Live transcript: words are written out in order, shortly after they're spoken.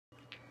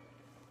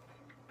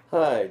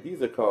Hi,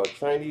 these are called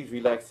Chinese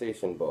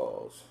relaxation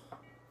balls.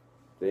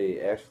 They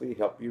actually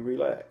help you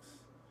relax.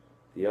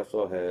 They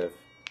also have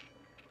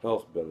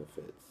health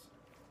benefits,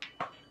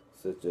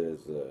 such as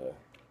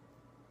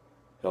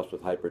helps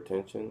with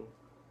hypertension,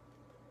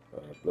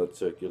 blood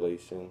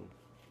circulation,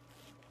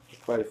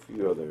 quite a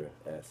few other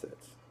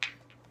assets.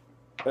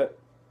 But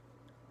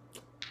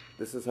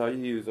this is how you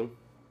use them.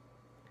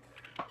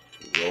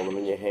 You roll them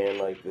in your hand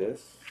like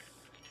this.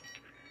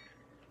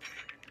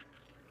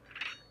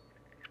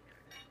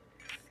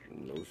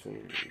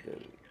 Motion,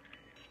 then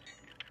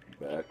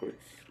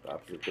backwards,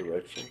 opposite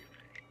direction.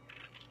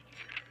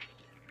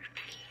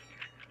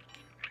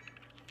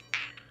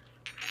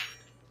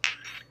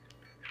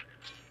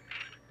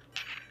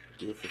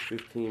 Do it for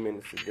 15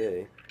 minutes a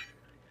day,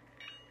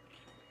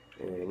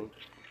 and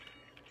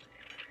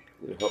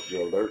it'll help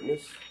your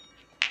alertness.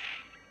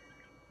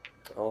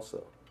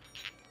 Also,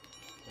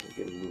 I'm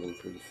getting moving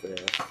pretty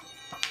fast.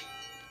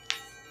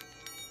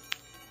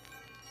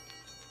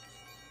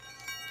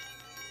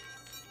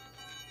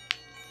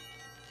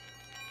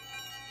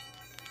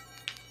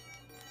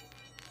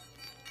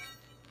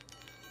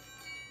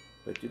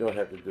 But you don't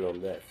have to do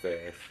them that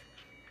fast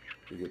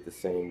to get the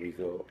same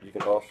result. You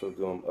can also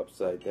do them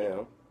upside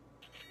down.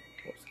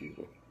 Oh, excuse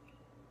me.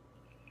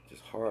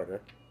 Just harder.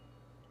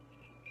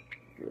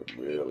 Do it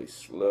really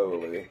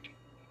slowly.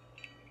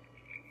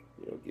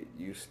 You'll get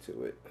used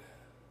to it.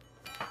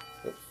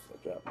 Oops,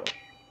 I dropped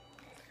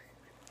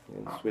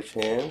one. And switch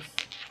hands.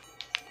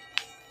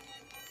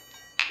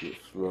 Do it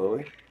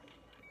slowly.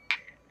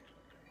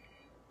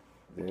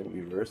 Then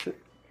reverse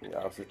it in the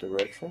opposite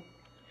direction.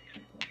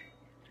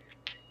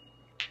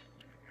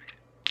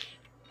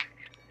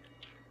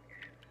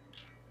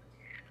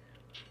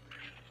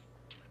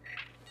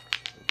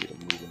 Get them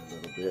moving a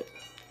little bit.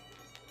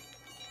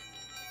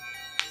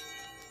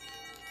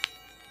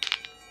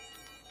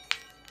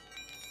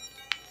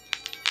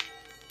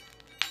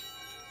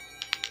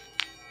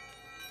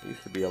 I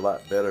used to be a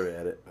lot better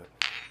at it, but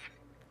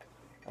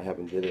I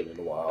haven't did it in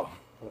a while.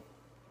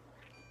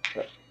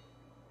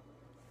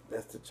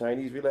 That's the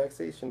Chinese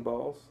relaxation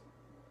balls.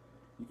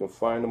 You can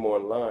find them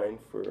online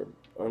for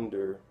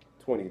under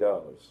 $20.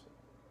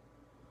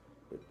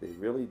 But they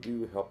really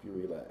do help you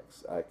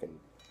relax. I can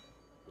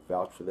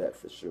vouch for that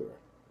for sure.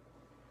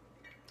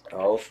 I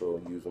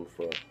also use them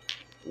for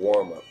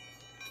warm-up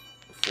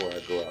before I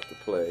go out to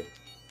play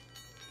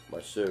my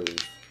shows.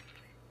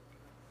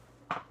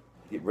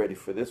 Get ready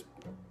for this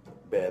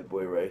bad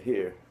boy right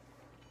here.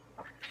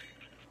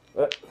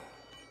 But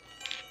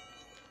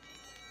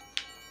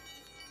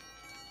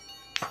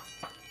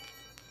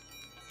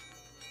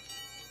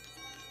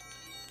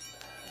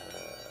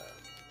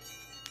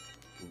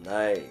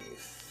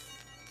nice.